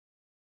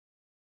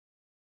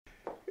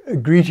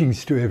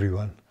Greetings to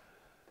everyone.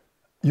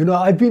 You know,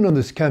 I've been on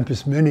this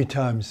campus many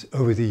times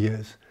over the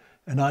years,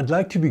 and I'd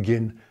like to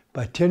begin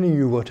by telling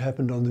you what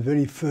happened on the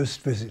very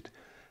first visit,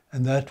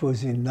 and that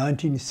was in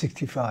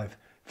 1965,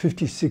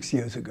 56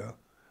 years ago.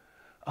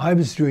 I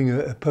was doing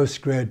a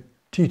postgrad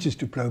teacher's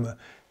diploma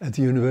at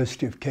the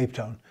University of Cape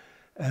Town,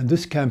 and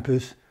this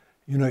campus,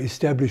 you know,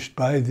 established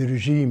by the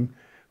regime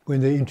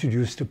when they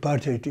introduced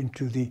apartheid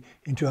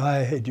into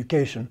higher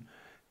education,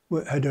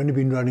 had only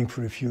been running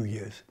for a few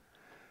years.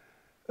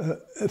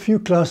 A few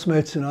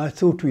classmates and I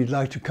thought we'd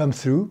like to come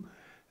through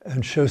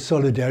and show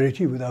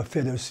solidarity with our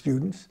fellow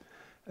students,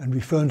 and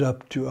we phoned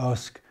up to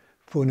ask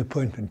for an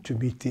appointment to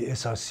meet the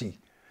SRC.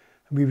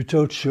 And we were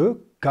told, sure,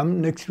 come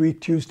next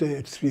week, Tuesday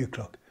at 3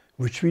 o'clock,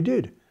 which we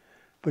did.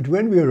 But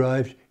when we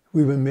arrived,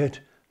 we were met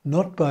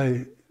not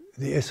by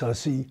the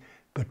SRC,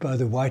 but by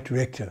the white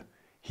rector.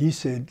 He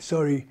said,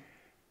 sorry,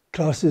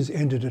 classes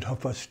ended at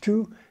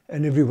 2:30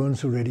 and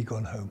everyone's already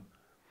gone home.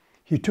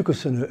 He took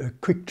us on a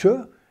quick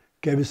tour,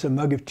 gave us a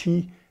mug of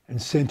tea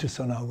and sent us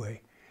on our way.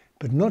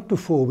 But not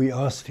before we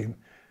asked him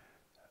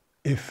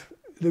if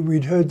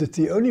we'd heard that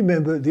the only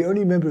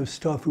member of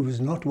staff who was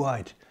not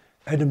white,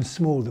 Adam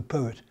Small, the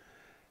poet,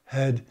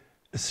 had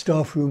a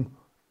staff room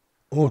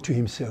all to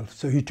himself.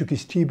 So he took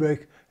his tea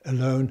break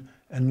alone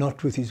and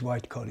not with his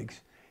white colleagues.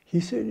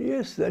 He said,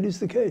 yes, that is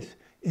the case,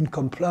 in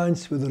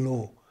compliance with the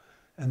law.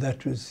 And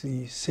that was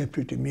the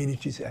Separate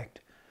Amenities Act.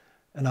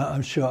 And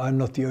I'm sure I'm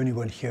not the only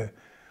one here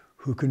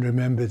who can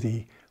remember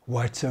the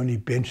whites-only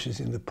benches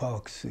in the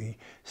parks, the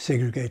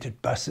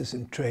segregated buses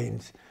and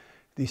trains,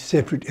 the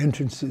separate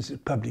entrances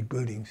at public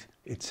buildings,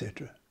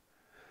 etc.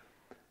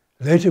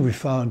 Later we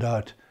found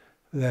out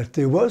that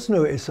there was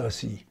no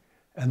SRC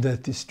and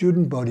that the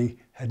student body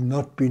had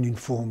not been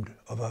informed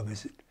of our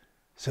visit.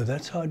 So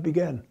that's how it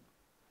began.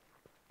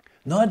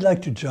 Now I'd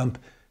like to jump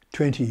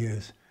 20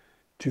 years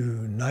to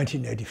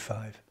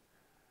 1985.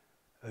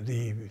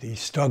 The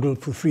struggle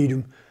for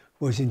freedom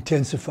was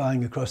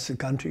intensifying across the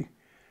country,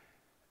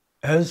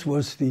 as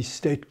was the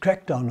state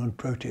crackdown on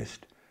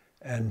protest,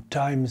 and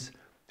times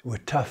were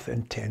tough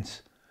and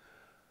tense.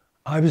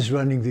 I was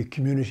running the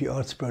Community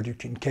Arts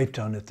Project in Cape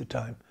Town at the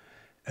time,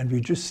 and we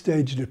just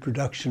staged a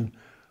production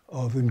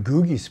of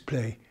Ngugi's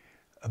play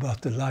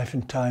about the life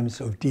and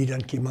times of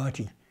Dedan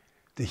Kimathi,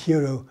 the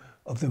hero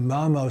of the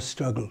Mau Mau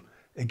struggle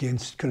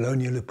against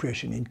colonial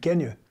oppression in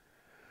Kenya.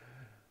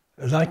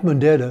 Like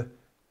Mandela,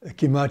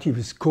 Kimathi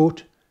was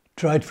caught,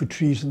 tried for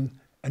treason,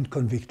 and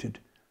convicted.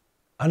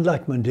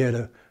 Unlike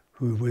Mandela,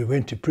 who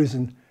went to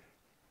prison,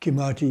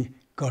 Kimathi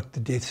got the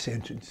death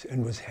sentence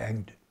and was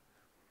hanged.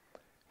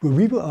 Well,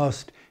 we were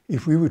asked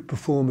if we would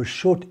perform a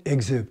short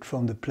excerpt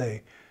from the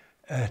play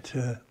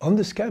on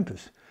this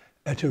campus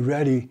at a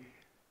rally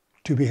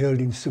to be held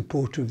in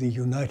support of the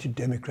United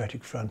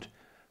Democratic Front,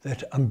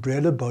 that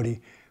umbrella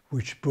body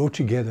which brought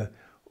together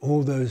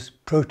all those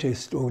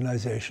protest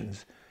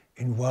organizations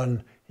in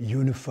one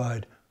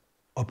unified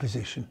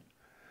opposition,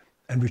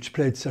 and which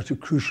played such a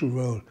crucial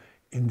role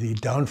in the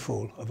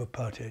downfall of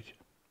apartheid.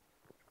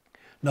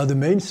 Now the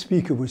main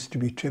speaker was to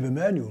be Trevor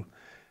Manuel,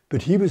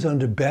 but he was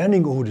under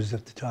banning orders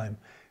at the time,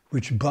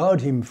 which barred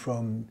him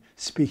from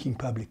speaking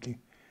publicly.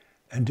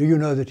 And do you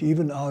know that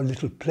even our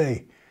little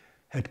play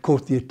had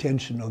caught the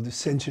attention of the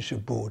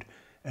censorship board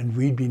and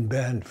we'd been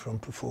banned from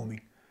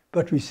performing?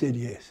 But we said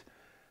yes.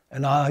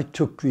 And I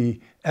took the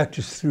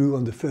actors through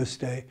on the first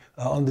day,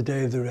 on the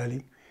day of the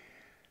rally.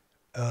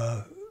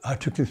 I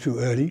took them through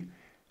early,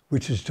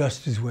 which was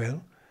just as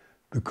well,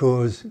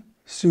 because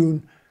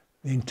soon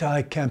the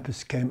entire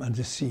campus came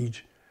under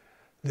siege.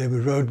 There were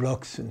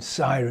roadblocks and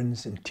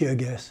sirens and tear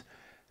gas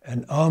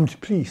and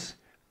armed police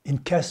in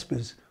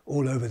Caspers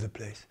all over the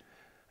place.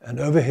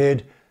 And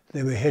overhead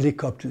there were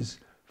helicopters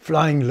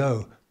flying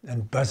low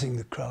and buzzing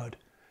the crowd.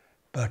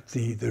 But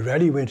the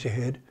rally went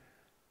ahead.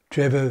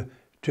 Trevor,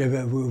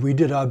 we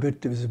did our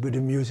bit, there was a bit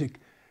of music,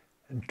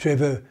 and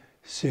Trevor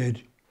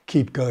said,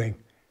 keep going,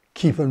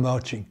 keep on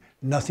marching,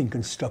 nothing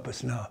can stop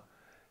us now.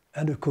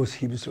 And of course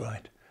he was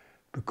right,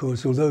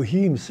 because although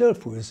he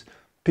himself was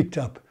picked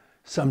up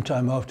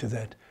sometime after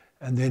that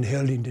and then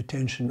held in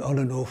detention on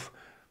and off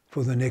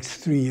for the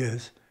next 3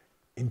 years,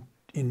 in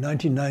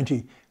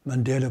 1990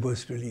 Mandela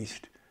was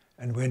released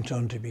and went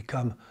on to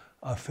become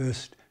our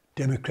first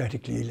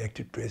democratically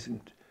elected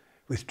president,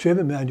 with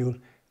Trevor Manuel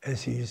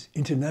as his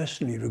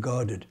internationally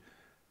regarded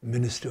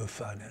Minister of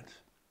Finance.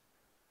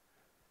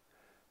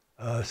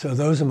 So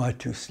those are my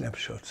two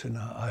snapshots, and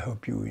I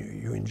hope you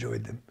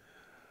enjoyed them.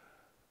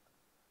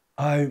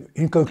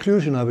 In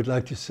conclusion, I would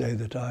like to say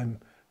that I'm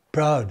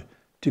proud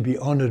to be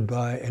honored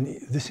by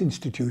this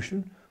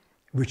institution,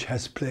 which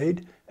has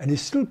played and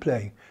is still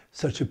playing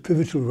such a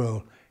pivotal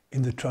role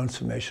in the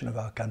transformation of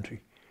our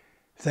country.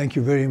 Thank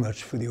you very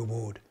much for the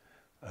award.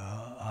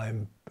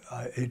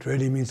 It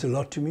really means a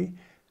lot to me,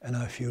 and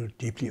I feel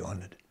deeply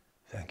honored.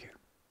 Thank you.